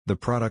The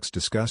products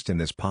discussed in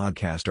this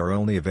podcast are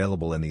only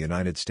available in the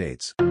United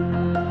States.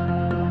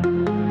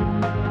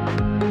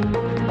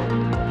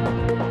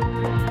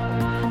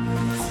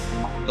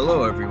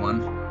 Hello,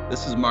 everyone.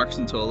 This is Mark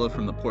Santola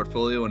from the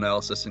Portfolio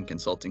Analysis and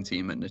Consulting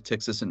team at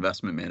Natixis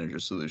Investment Manager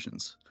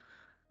Solutions.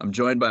 I'm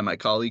joined by my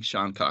colleague,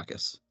 Sean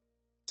Caucus.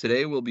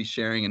 Today, we'll be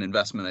sharing an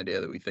investment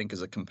idea that we think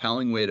is a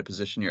compelling way to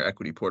position your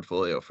equity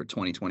portfolio for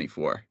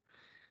 2024,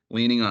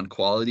 leaning on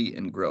quality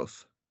and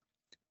growth.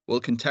 We'll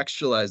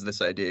contextualize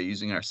this idea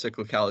using our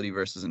cyclicality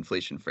versus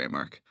inflation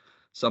framework,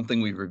 something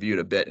we've reviewed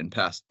a bit in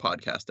past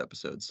podcast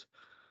episodes.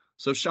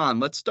 So Sean,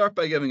 let's start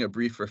by giving a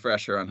brief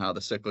refresher on how the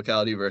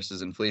cyclicality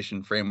versus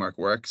inflation framework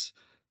works.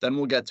 Then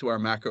we'll get to our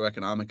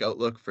macroeconomic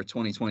outlook for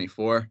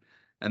 2024.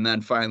 And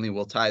then finally,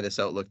 we'll tie this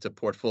outlook to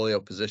portfolio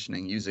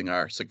positioning using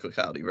our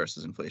cyclicality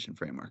versus inflation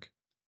framework.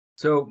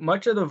 So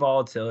much of the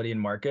volatility in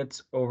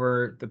markets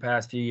over the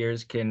past few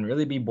years can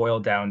really be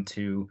boiled down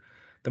to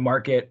the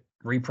market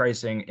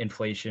repricing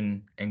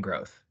inflation and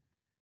growth.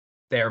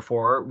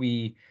 Therefore,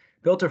 we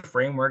built a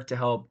framework to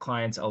help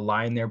clients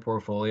align their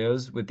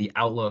portfolios with the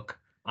outlook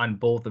on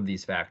both of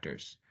these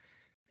factors.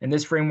 And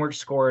this framework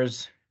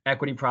scores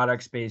equity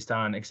products based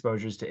on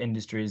exposures to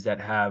industries that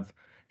have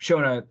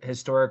shown a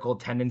historical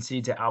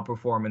tendency to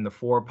outperform in the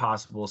four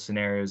possible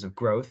scenarios of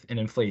growth and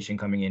inflation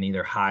coming in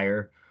either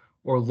higher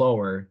or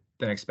lower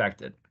than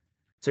expected.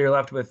 So you're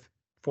left with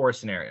four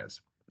scenarios.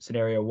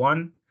 Scenario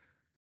one,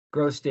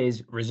 growth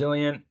stays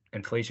resilient,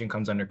 inflation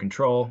comes under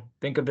control.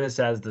 Think of this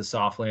as the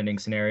soft landing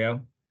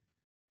scenario.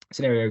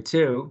 Scenario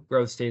two,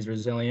 growth stays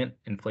resilient,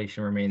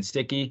 inflation remains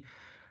sticky.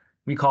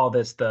 We call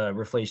this the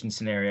reflation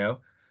scenario.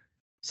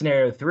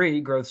 Scenario three,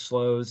 growth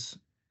slows,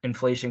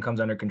 inflation comes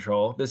under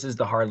control. This is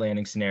the hard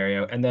landing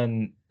scenario. And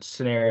then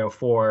scenario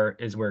four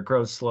is where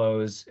growth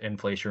slows,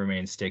 inflation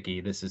remains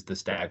sticky. This is the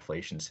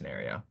stagflation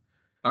scenario.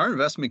 Our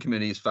investment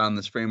committees found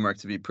this framework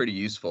to be pretty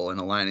useful in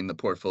aligning the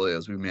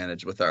portfolios we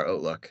manage with our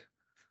outlook.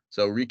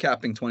 So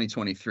recapping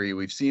 2023,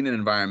 we've seen an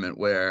environment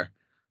where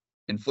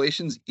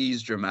inflation's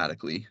eased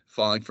dramatically,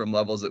 falling from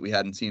levels that we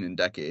hadn't seen in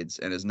decades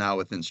and is now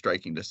within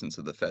striking distance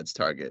of the Fed's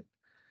target.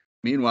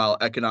 Meanwhile,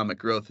 economic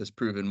growth has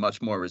proven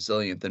much more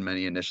resilient than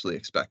many initially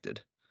expected.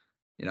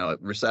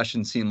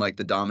 Recession seemed like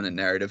the dominant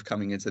narrative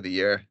coming into the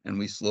year, and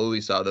we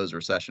slowly saw those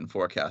recession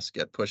forecasts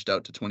get pushed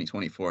out to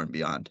 2024 and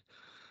beyond.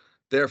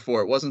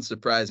 Therefore, it wasn't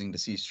surprising to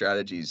see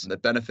strategies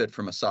that benefit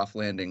from a soft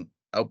landing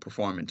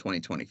outperform in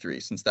 2023,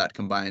 since that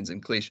combines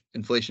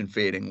inflation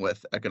fading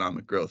with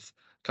economic growth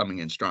coming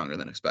in stronger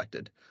than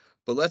expected.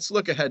 But let's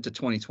look ahead to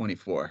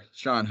 2024.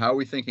 Sean, how are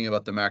we thinking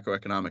about the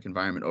macroeconomic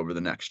environment over the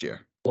next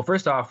year? Well,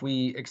 first off,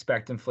 we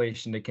expect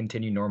inflation to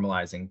continue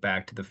normalizing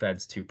back to the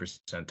Fed's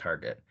 2%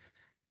 target.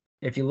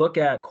 If you look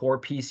at core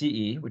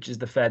PCE, which is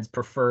the Fed's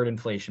preferred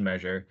inflation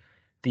measure,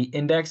 the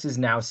index is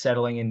now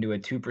settling into a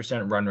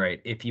 2% run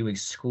rate if you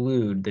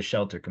exclude the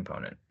shelter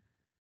component.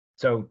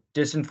 So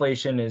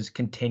disinflation is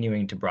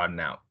continuing to broaden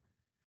out.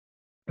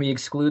 We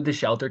exclude the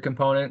shelter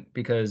component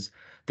because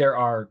there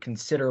are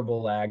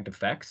considerable lagged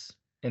effects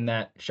in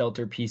that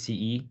shelter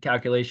PCE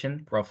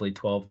calculation, roughly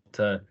 12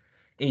 to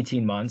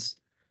 18 months.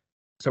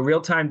 So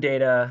real-time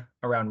data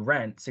around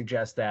rent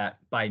suggests that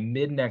by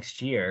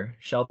mid-next year,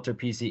 shelter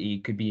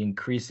PCE could be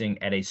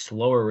increasing at a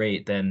slower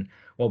rate than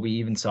what we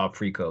even saw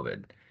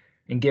pre-COVID.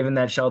 And given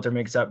that shelter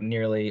makes up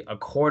nearly a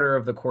quarter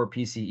of the core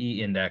PCE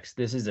index,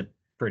 this is a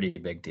pretty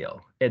big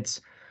deal. It's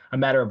a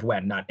matter of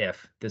when, not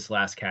if, this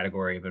last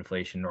category of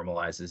inflation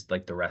normalizes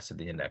like the rest of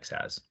the index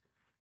has.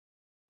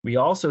 We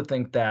also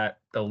think that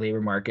the labor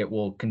market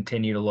will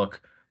continue to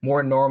look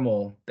more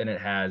normal than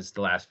it has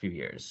the last few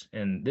years.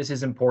 And this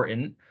is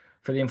important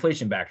for the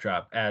inflation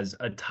backdrop, as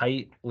a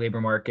tight labor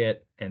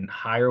market and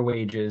higher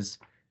wages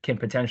can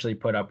potentially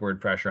put upward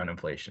pressure on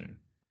inflation.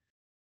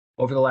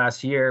 Over the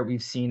last year,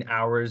 we've seen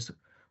hours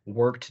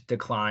worked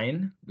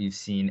decline, we've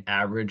seen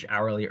average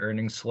hourly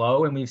earnings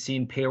slow, and we've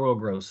seen payroll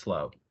growth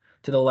slow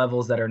to the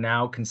levels that are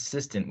now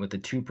consistent with the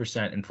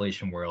 2%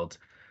 inflation world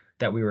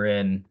that we were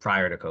in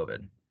prior to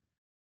COVID.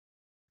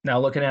 Now,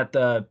 looking at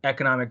the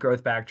economic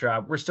growth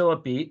backdrop, we're still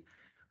upbeat,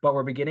 but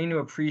we're beginning to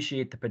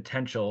appreciate the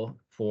potential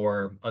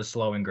for a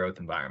slowing growth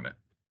environment.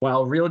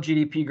 While real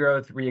GDP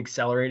growth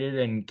reaccelerated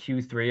in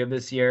Q3 of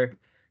this year,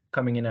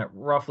 coming in at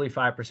roughly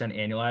 5%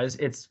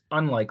 annualized, it's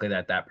unlikely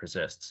that that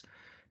persists.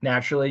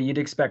 Naturally, you'd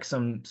expect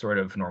some sort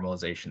of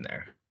normalization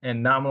there.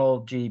 And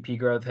nominal GDP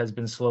growth has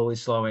been slowly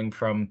slowing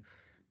from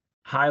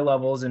high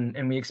levels,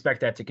 and we expect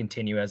that to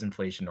continue as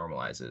inflation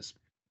normalizes.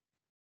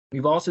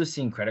 We've also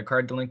seen credit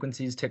card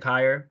delinquencies tick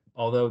higher,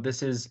 although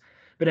this has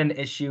been an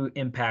issue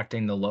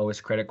impacting the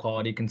lowest credit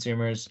quality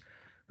consumers.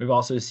 We've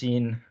also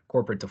seen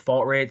corporate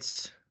default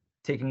rates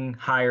ticking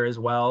higher as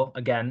well.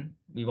 Again,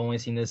 we've only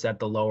seen this at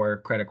the lower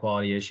credit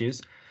quality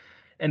issues.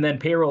 And then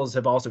payrolls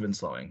have also been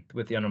slowing,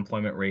 with the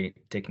unemployment rate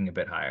ticking a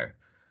bit higher.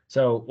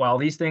 So while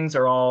these things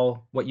are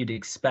all what you'd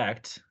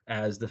expect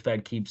as the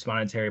Fed keeps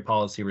monetary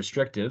policy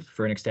restrictive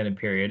for an extended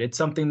period, it's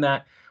something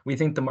that we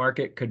think the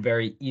market could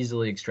very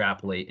easily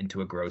extrapolate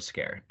into a growth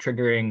scare,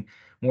 triggering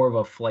more of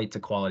a flight to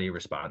quality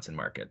response in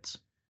markets.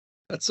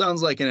 That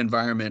sounds like an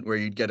environment where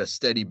you'd get a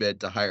steady bid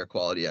to higher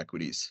quality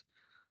equities.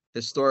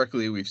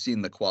 Historically, we've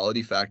seen the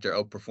quality factor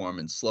outperform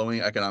in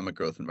slowing economic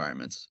growth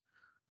environments.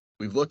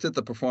 We've looked at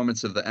the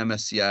performance of the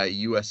MSCI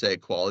USA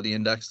Quality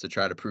Index to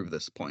try to prove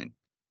this point.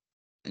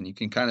 And you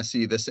can kind of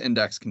see this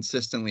index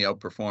consistently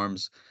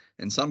outperforms,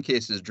 in some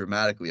cases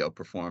dramatically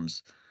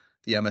outperforms,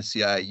 the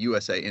MSCI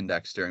USA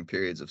Index during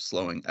periods of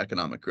slowing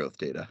economic growth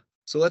data.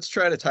 So let's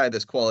try to tie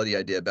this quality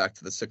idea back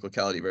to the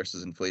cyclicality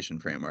versus inflation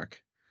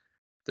framework.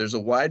 There's a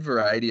wide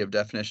variety of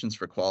definitions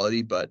for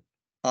quality, but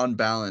on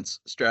balance,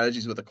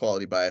 strategies with a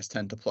quality bias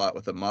tend to plot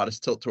with a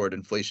modest tilt toward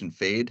inflation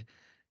fade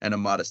and a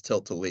modest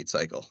tilt to late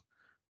cycle.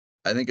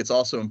 I think it's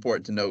also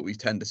important to note we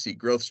tend to see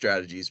growth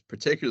strategies,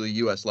 particularly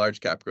US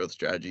large cap growth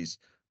strategies,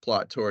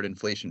 plot toward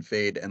inflation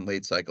fade and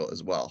late cycle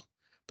as well,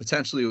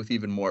 potentially with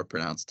even more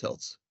pronounced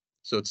tilts.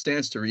 So it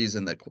stands to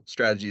reason that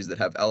strategies that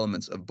have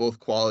elements of both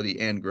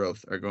quality and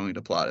growth are going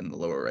to plot in the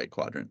lower right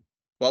quadrant.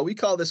 While we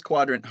call this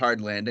quadrant hard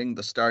landing,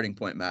 the starting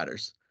point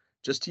matters.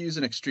 Just to use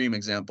an extreme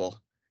example,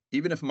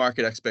 even if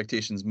market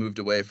expectations moved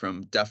away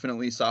from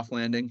definitely soft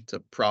landing to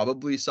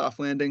probably soft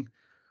landing,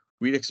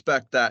 we'd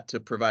expect that to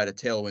provide a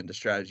tailwind to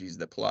strategies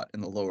that plot in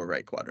the lower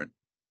right quadrant.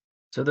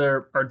 So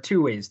there are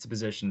two ways to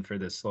position for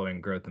this slowing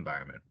growth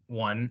environment.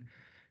 One,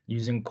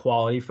 using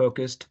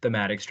quality-focused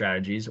thematic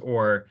strategies,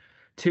 or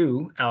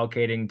two,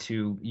 allocating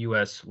to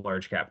US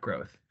large cap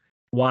growth.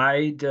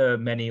 Why do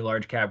many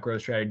large cap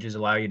growth strategies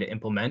allow you to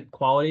implement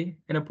quality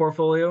in a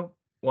portfolio?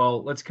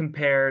 Well, let's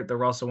compare the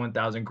Russell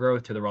 1000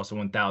 growth to the Russell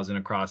 1000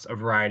 across a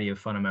variety of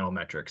fundamental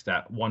metrics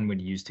that one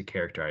would use to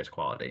characterize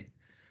quality.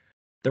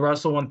 The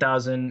Russell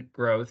 1000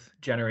 growth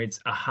generates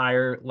a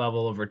higher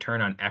level of return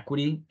on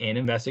equity and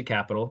invested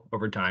capital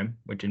over time,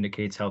 which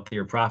indicates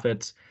healthier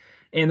profits.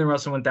 And the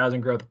Russell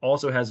 1000 growth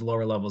also has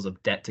lower levels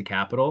of debt to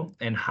capital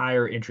and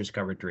higher interest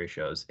coverage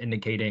ratios,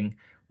 indicating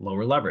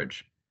lower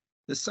leverage.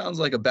 This sounds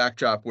like a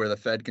backdrop where the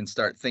Fed can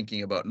start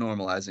thinking about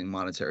normalizing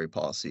monetary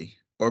policy,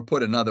 or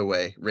put another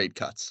way, rate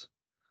cuts.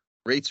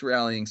 Rates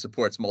rallying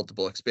supports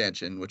multiple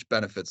expansion, which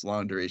benefits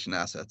long duration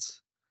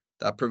assets.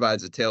 That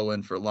provides a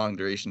tailwind for long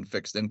duration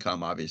fixed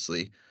income,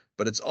 obviously,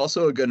 but it's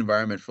also a good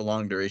environment for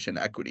long duration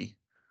equity.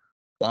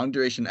 Long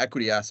duration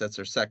equity assets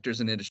are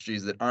sectors and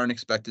industries that aren't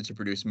expected to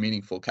produce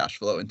meaningful cash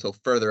flow until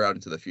further out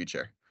into the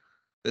future.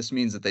 This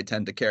means that they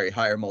tend to carry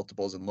higher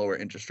multiples, and lower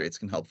interest rates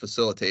can help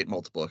facilitate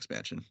multiple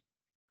expansion.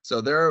 So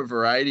there are a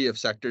variety of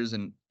sectors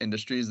and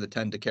industries that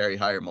tend to carry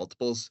higher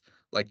multiples,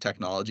 like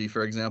technology,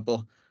 for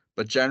example,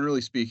 but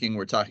generally speaking,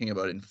 we're talking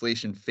about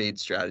inflation fade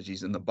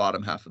strategies in the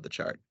bottom half of the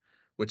chart,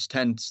 which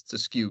tends to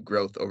skew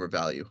growth over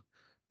value.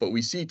 But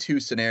we see two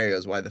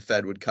scenarios why the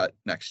Fed would cut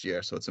next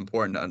year, so it's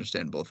important to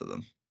understand both of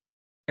them.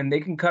 And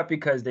they can cut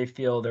because they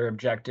feel their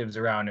objectives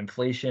around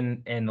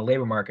inflation and the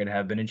labor market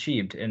have been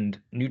achieved, and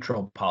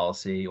neutral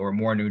policy or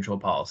more neutral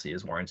policy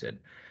is warranted.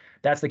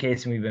 That's the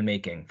case we've been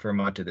making for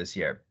much of this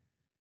year.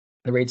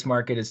 The rates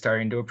market is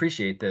starting to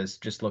appreciate this.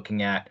 Just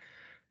looking at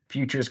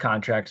futures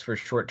contracts for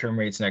short-term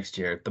rates next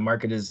year, the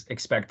market is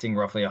expecting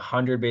roughly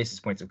 100 basis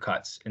points of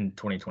cuts in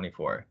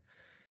 2024.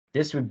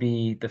 This would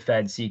be the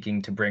Fed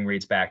seeking to bring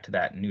rates back to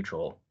that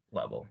neutral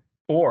level.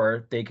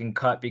 Or they can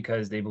cut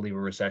because they believe a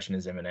recession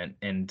is imminent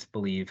and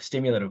believe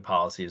stimulative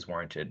policy is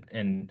warranted.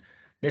 And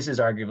this is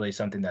arguably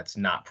something that's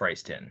not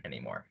priced in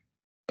anymore.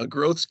 A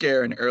growth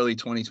scare in early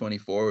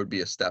 2024 would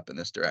be a step in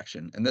this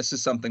direction, and this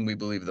is something we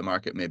believe the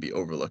market may be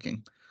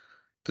overlooking.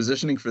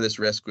 Positioning for this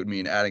risk would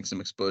mean adding some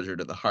exposure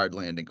to the hard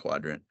landing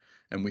quadrant,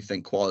 and we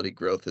think quality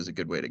growth is a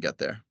good way to get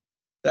there.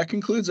 That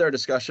concludes our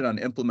discussion on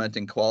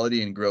implementing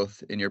quality and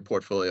growth in your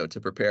portfolio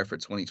to prepare for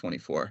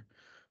 2024.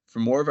 For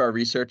more of our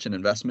research and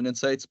investment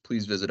insights,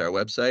 please visit our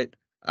website,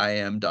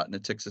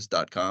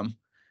 im.natixis.com.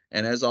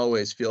 And as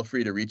always, feel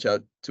free to reach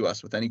out to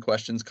us with any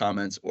questions,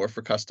 comments, or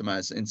for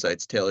customized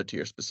insights tailored to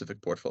your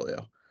specific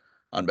portfolio.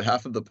 On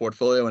behalf of the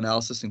portfolio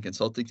analysis and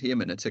consulting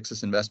team at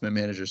Natixis Investment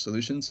Manager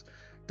Solutions,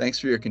 thanks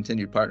for your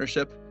continued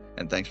partnership,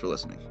 and thanks for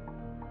listening.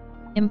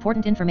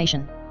 Important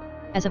information.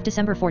 As of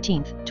December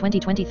 14th,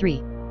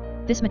 2023,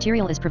 this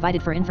material is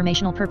provided for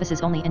informational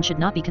purposes only and should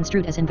not be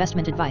construed as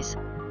investment advice.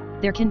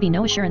 There can be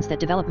no assurance that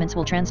developments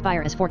will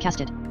transpire as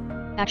forecasted.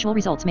 Actual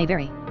results may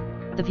vary.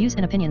 The views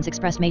and opinions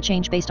expressed may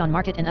change based on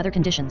market and other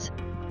conditions.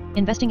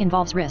 Investing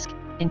involves risk,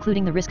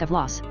 including the risk of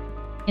loss.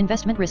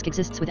 Investment risk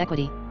exists with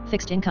equity,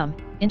 fixed income,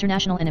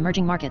 international and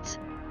emerging markets.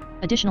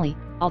 Additionally,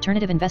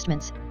 alternative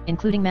investments,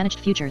 including managed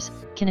futures,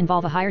 can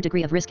involve a higher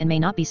degree of risk and may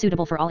not be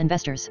suitable for all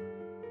investors.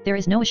 There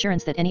is no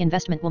assurance that any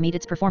investment will meet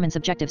its performance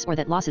objectives or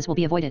that losses will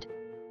be avoided.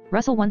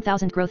 Russell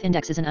 1000 Growth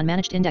Index is an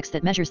unmanaged index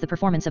that measures the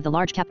performance of the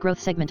large cap growth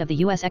segment of the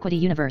U.S. equity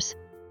universe.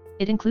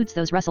 It includes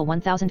those Russell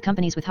 1000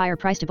 companies with higher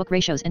price-to-book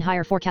ratios and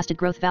higher forecasted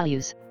growth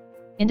values.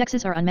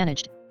 Indexes are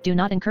unmanaged, do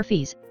not incur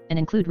fees, and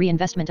include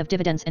reinvestment of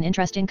dividends and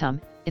interest income,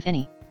 if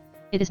any.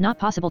 It is not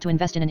possible to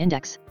invest in an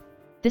index.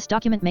 This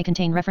document may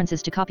contain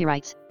references to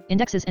copyrights,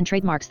 indexes and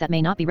trademarks that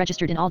may not be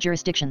registered in all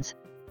jurisdictions.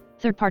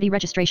 Third-party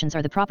registrations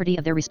are the property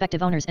of their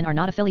respective owners and are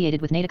not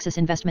affiliated with Natixis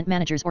Investment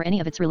Managers or any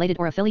of its related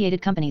or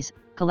affiliated companies,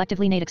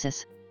 collectively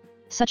Natixis.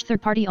 Such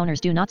third-party owners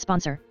do not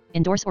sponsor,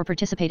 endorse or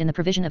participate in the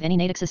provision of any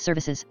Natixis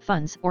services,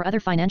 funds, or other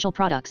financial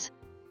products.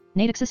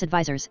 Natixis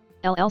Advisors,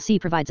 LLC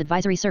provides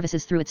advisory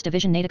services through its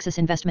division Natixis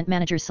Investment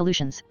Managers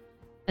Solutions.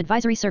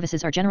 Advisory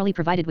services are generally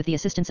provided with the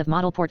assistance of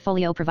model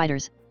portfolio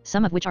providers,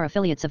 some of which are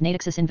affiliates of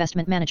Natixis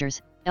Investment Managers,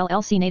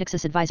 LLC.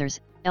 Natixis Advisors,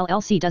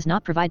 LLC does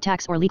not provide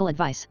tax or legal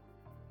advice.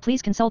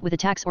 Please consult with a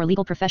tax or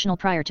legal professional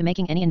prior to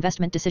making any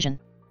investment decision.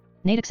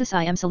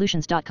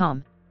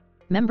 NatixisIMSolutions.com.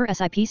 Member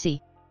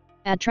SIPC.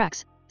 Ad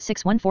tracks,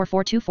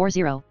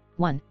 6144240,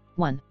 1,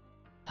 1.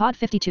 Pod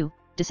 52,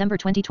 December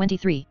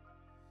 2023.